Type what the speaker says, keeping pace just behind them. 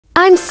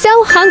I'm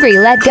so hungry.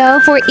 Let go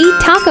for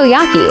eat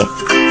takoyaki.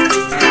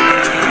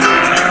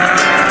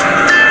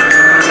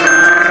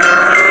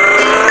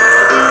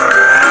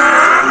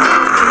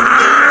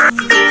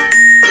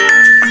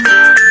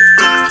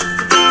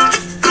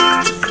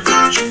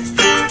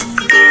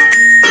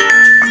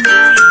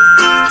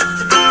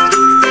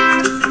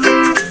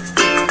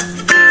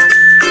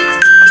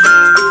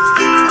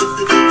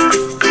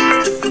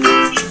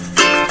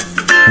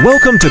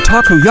 Welcome to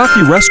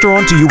Takoyaki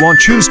restaurant. Do you want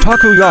choose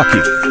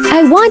takoyaki?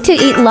 I want to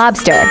eat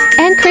lobster,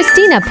 and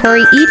Christina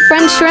Puri eat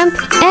French shrimp,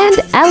 and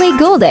Ellie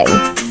Goulding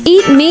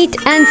eat meat,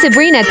 and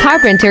Sabrina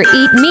Carpenter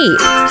eat meat.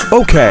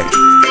 Okay.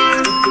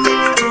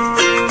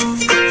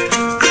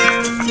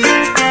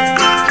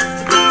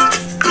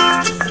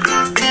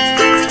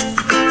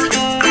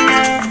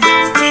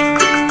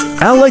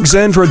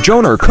 Alexandra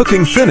Joner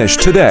cooking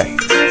finished today.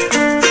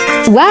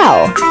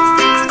 Wow!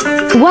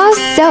 Was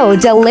so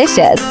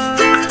delicious.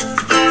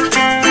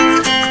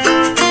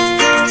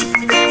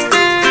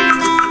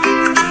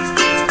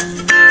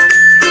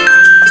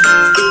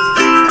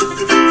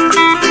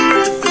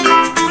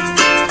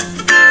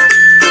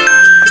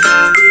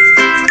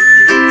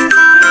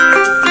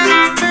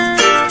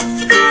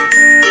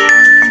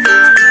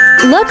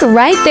 Look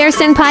right there,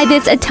 Senpai.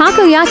 This a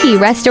takoyaki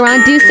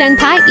restaurant. Do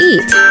Senpai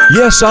eat?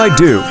 Yes, I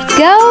do.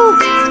 Go!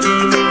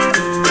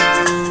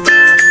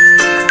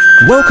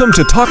 Welcome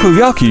to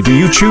Takoyaki. Do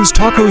you choose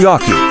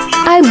takoyaki?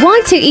 I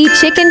want to eat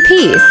chicken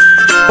piece.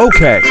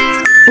 Okay.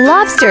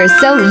 Lobster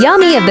so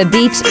yummy of the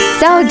beach.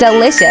 So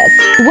delicious.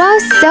 Wow,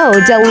 so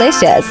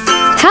delicious.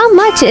 How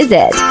much is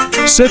it?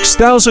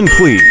 6,000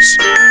 please.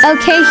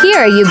 Okay,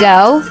 here you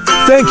go.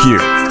 Thank you.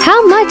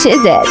 How much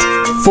is it?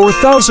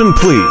 4,000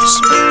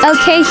 please.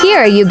 Okay,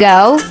 here you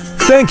go.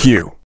 Thank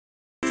you.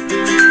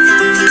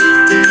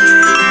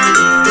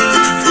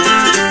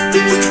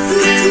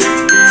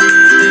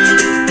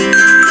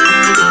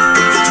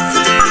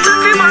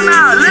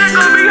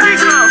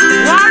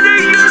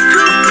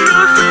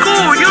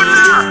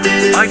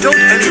 I don't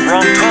any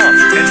wrong, Tom.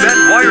 And then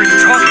why are you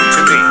talking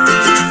to me?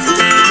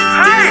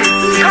 Hey!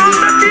 Tom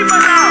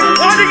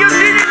what are you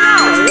doing now?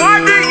 Why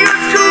did you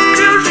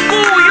to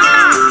school, you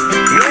know?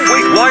 No,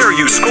 wait, why are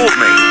you scold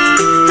me?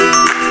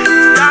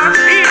 That's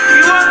it.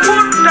 You are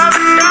put that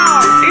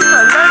down. It's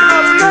a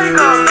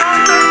Lego.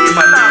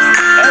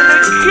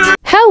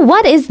 How,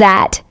 what is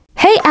that?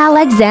 Hey,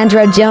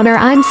 Alexandra Joner,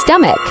 I'm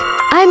stomach.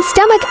 I'm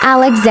stomach,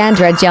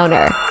 Alexandra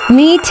Joner.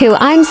 Me too,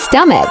 I'm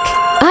stomach.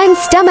 I'm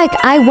stomach,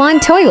 I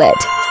want toilet.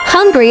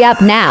 Hungry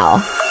up now.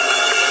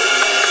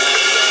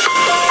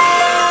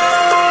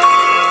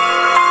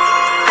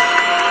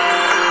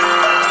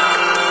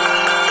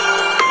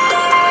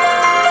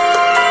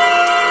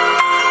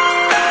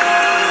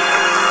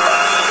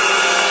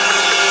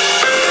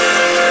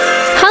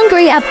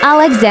 Hungry up,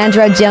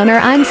 Alexandra Joner,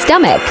 I'm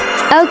stomach.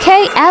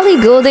 Okay, Ellie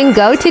Goulding,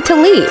 go to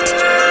Talit.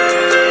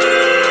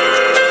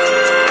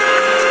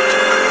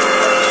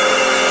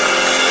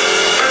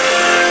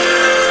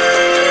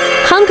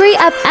 Hungry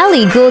up,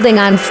 Ellie Goulding,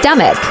 on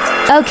stomach.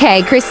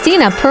 Okay,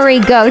 Christina Puri,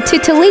 go to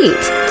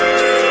Talit.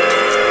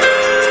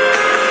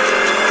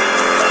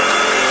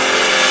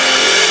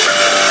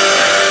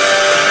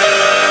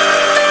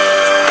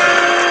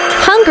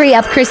 Hungry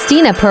up,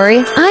 Christina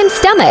Puri, I'm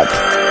stomach.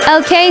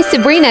 Okay,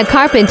 Sabrina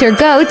Carpenter,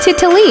 go to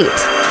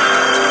Talit.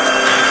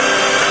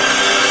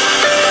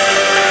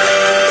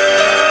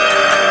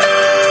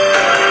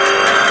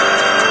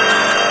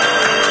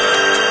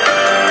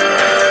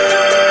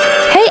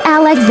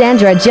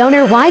 Alexandra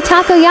Joner, why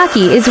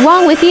takoyaki is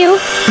wrong with you?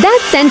 That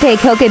senpai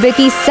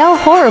kokabuki so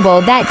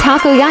horrible. That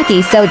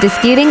takoyaki so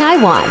disputing. I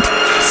want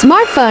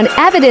smartphone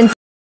evidence.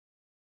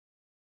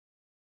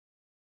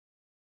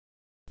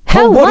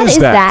 How, what is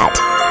that?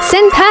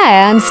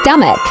 Senpai, I'm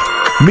stomach.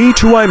 Me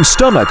too, I'm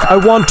stomach. I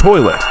want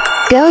toilet.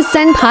 Go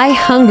senpai,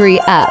 hungry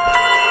up.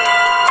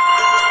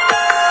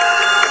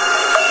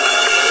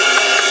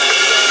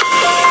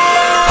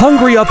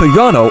 Hungry up,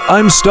 Ayano,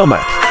 I'm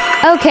stomach.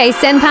 Okay,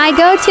 senpai,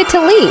 go to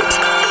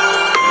Talit.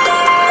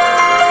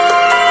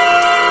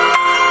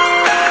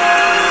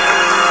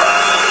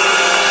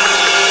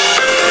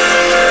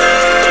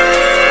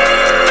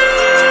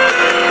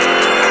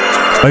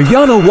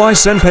 Ayano, why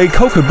senpai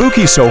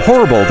kokabuki so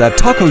horrible? That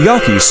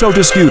takoyaki so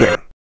disputing.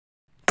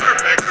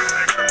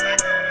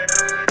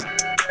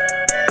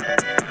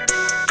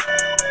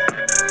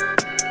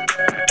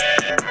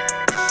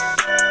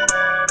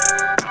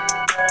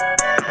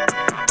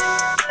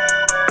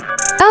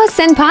 Oh,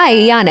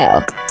 senpai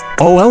Ayano.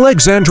 Oh,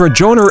 Alexandra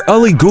Joner,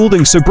 Ellie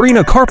Goulding,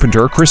 Sabrina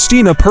Carpenter,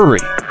 Christina Puri.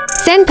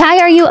 Senpai,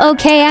 are you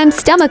okay? I'm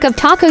stomach of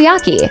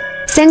takoyaki.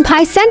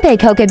 Senpai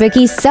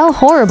kokabuki so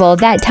horrible.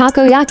 That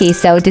takoyaki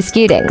so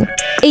disputing.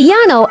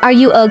 Ayano, are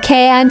you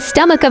okay? I'm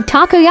stomach of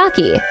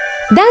takoyaki.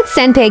 That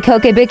senpai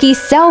kokabuki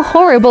so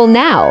horrible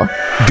now.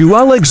 Do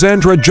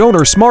Alexandra Joner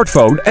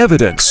smartphone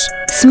evidence.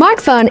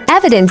 Smartphone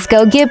evidence,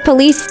 go give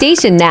police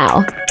station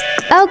now.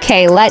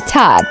 Okay, let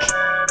talk.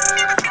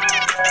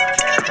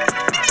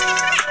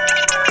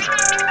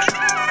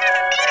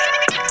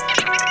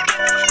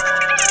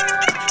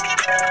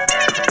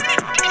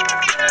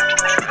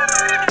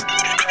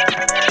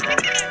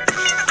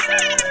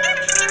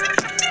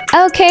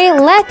 Okay,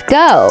 let's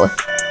go.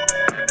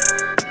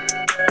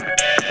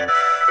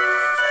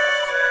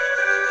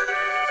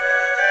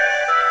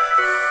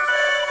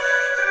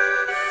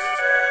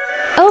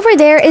 Over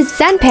there is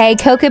Senpai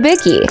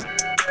Kokabuki.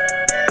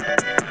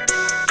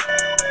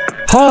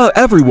 Ha,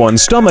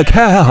 everyone's stomach,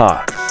 ha ha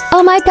ha.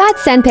 Oh my god,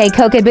 Senpai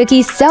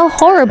Kokabuki, so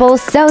horrible,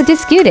 so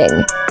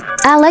disputing.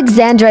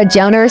 Alexandra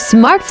Joner,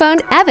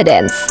 smartphone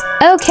evidence.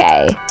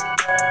 Okay.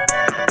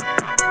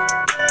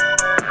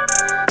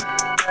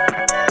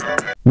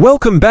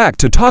 Welcome back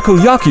to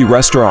Takoyaki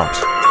restaurant.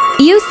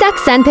 You suck,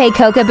 Senpai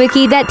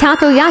Kokabuki, that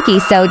takoyaki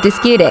so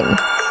disputing.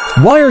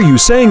 Why are you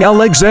saying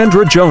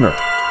Alexandra Joner?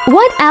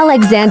 What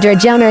Alexandra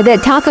Joner that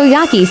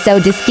takoyaki so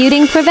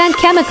disputing prevent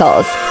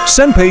chemicals?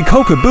 Senpai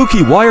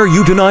Kokabuki, why are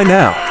you denying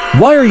now?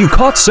 Why are you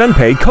caught,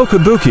 Senpai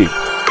Kokabuki?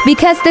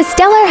 Because the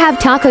Stellar have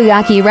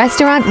takoyaki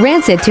restaurant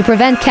rancid to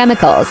prevent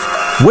chemicals.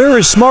 Where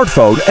is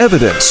smartphone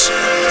evidence?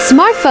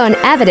 Smartphone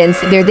evidence,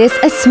 there this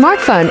a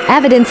smartphone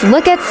evidence,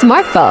 look at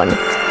smartphone.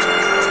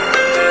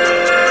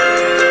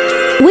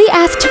 We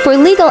asked for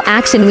legal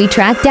action, we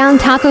tracked down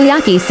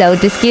takoyaki so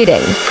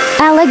disputing.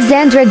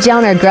 Alexandra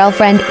Joner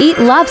girlfriend eat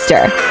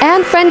lobster,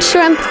 and friend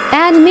shrimp,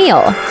 and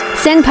meal.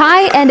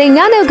 Senpai and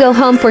Ayano go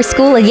home for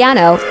school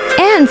Ayano,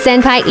 and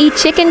Senpai eat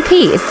chicken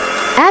piece.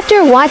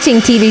 After watching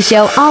TV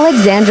show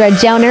Alexandra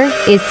Joner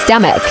is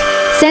stomach.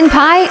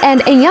 Senpai and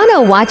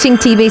Ayano watching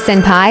TV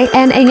Senpai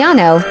and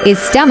Ayano is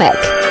stomach.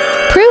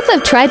 Proof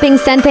of tripping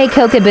Senpai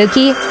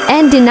Kokabuki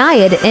and deny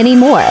it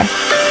anymore.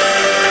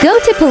 Go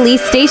to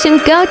police station,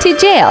 go to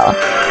jail.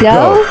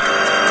 Go.